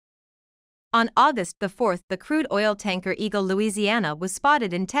On August 4, the crude oil tanker Eagle Louisiana was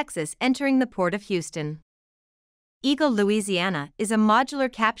spotted in Texas entering the port of Houston. Eagle Louisiana is a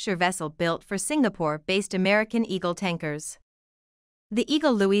modular capture vessel built for Singapore-based American Eagle Tankers. The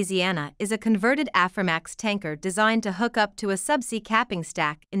Eagle Louisiana is a converted Aframax tanker designed to hook up to a subsea capping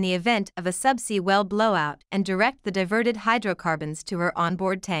stack in the event of a subsea well blowout and direct the diverted hydrocarbons to her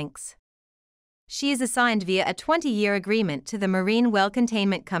onboard tanks. She is assigned via a 20-year agreement to the Marine Well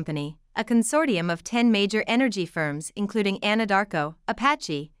Containment Company, a consortium of 10 major energy firms including Anadarko,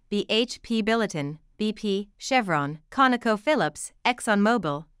 Apache, BHP Billiton, BP, Chevron, ConocoPhillips,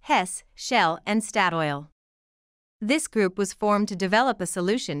 ExxonMobil, Hess, Shell, and Statoil. This group was formed to develop a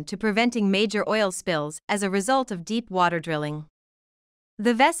solution to preventing major oil spills as a result of deep water drilling.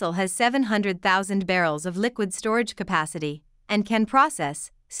 The vessel has 700,000 barrels of liquid storage capacity and can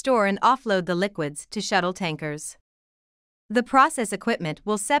process, store and offload the liquids to shuttle tankers. The process equipment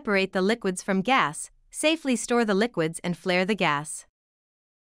will separate the liquids from gas, safely store the liquids and flare the gas.